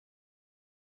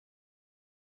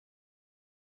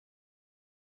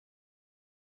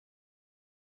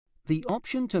The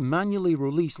option to manually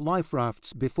release life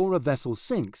rafts before a vessel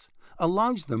sinks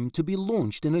allows them to be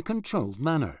launched in a controlled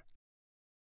manner.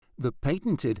 The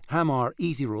patented Hammar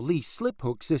easy release slip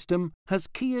hook system has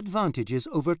key advantages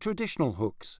over traditional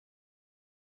hooks.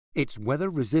 Its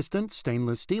weather-resistant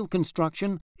stainless steel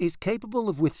construction is capable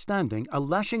of withstanding a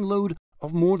lashing load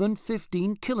of more than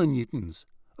 15 kilonewtons,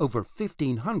 over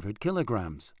 1,500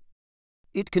 kilograms.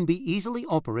 It can be easily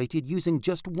operated using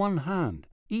just one hand,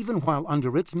 even while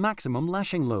under its maximum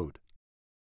lashing load.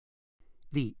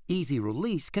 The easy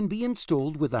release can be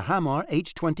installed with the Hammar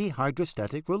H20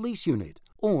 hydrostatic release unit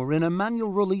or in a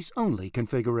manual release only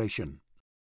configuration.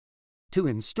 To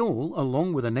install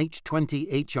along with an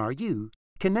H20 HRU,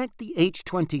 connect the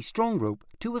H20 strong rope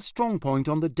to a strong point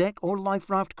on the deck or life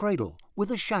raft cradle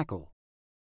with a shackle.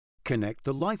 Connect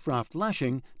the life raft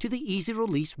lashing to the easy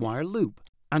release wire loop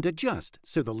and adjust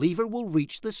so the lever will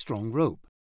reach the strong rope.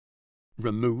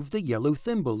 Remove the yellow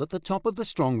thimble at the top of the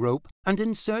strong rope and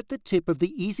insert the tip of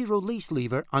the easy release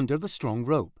lever under the strong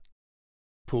rope.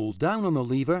 Pull down on the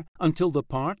lever until the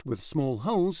part with small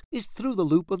holes is through the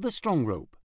loop of the strong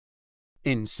rope.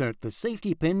 Insert the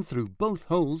safety pin through both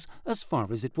holes as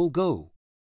far as it will go.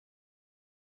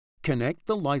 Connect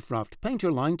the life raft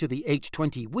painter line to the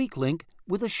H20 weak link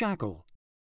with a shackle.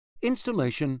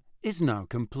 Installation is now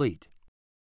complete.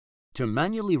 To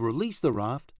manually release the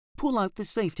raft, pull out the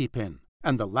safety pin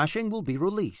and the lashing will be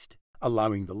released,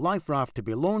 allowing the life raft to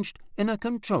be launched in a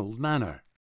controlled manner.